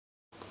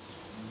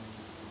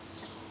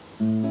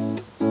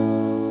Love,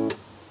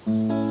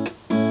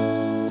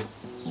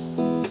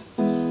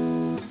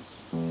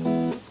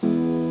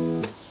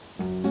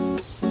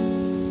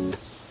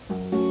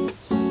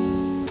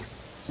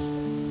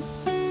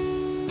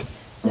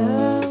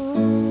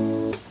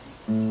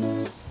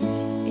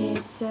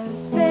 it's a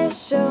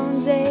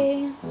special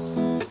day.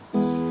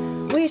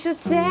 We should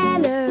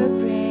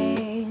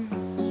celebrate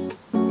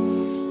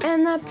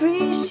and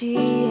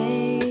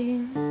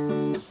appreciate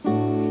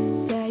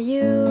that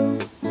you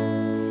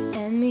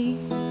and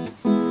me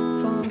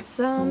found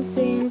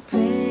something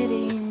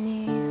pretty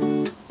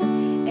neat.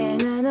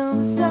 And I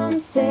know some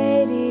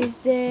say these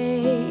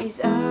days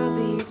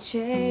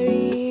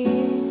arbitrary,